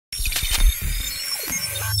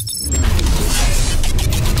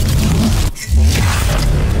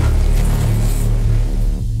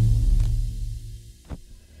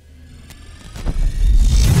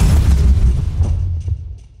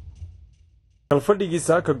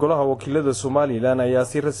Fadhigiisa ka golaha wakiilada Somaliland ayaa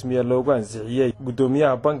si rasmi ah loogu ansixiyey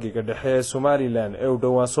gudoomiyaha bangiga dhexe ee Somaliland ee uu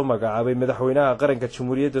dhawaan soo magacaabay madaxweynaha qaranka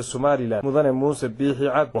Jamhuuriyadda Somaliland mudane Muuse Biixi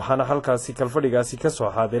Cabdi waxaana halkaasi kalfadhigaasi ka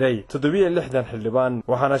soo xaadiray 760 xildhibaan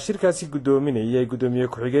waxaana shirkaasi gudoominayay gudoomiye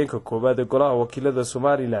ku-xigeenka koowaad ee golaha wakiilada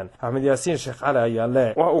Somaliland Axmed Yaasiin Sheekh Cali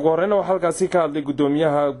Ayaale waxa ugu horreyn halkaasi ka hadlay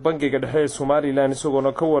gudoomiyaha bangiga dhexe ee Somaliland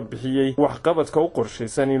isagoo ka warbixiyay wax qabadka u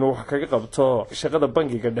qorshaysan inuu wax kaga qabto shaqada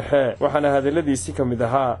bangiga dhexe waxaana hadaladiisa si kamid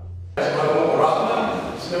ahaa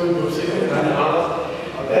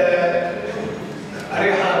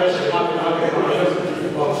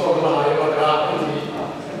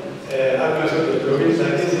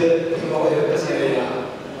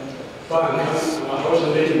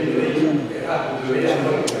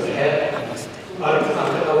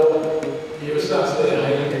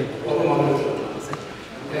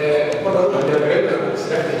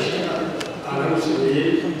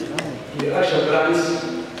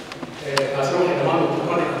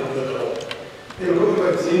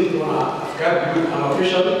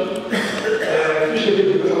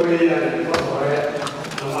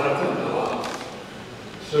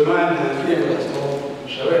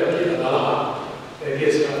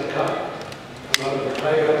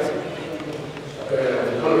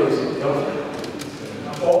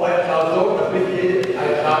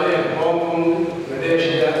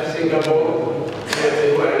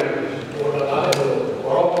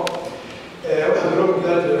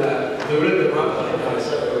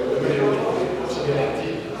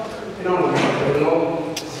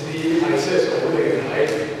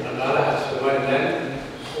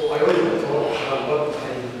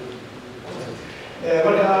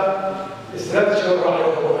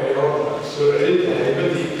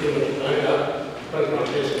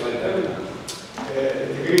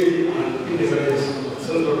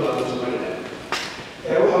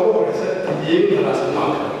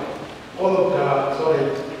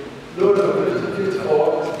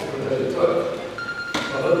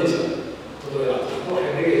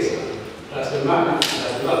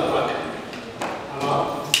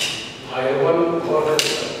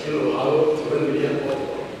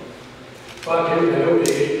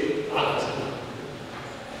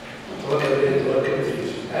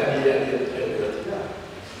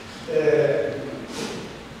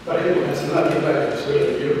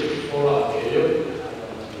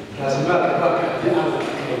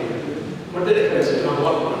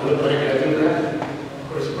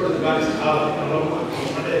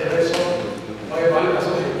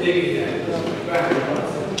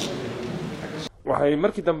waxay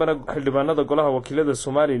markii dambena xildhibaanada golaha wakiilada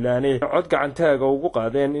Somaliland cod gacantaaga ugu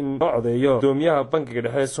qaadeen in loo codeeyo gudoomiyaha bangiga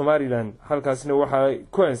dhexe ee Somaliland halkaasina waxa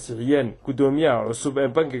ku ansixiyeen gudoomiyaha cusub ee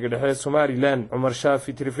bangiga dhexe ee Somaliland Umar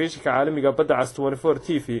Shaafi Tvga Caalamiga Badacas 24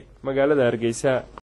 TV magaalada Hargeysa.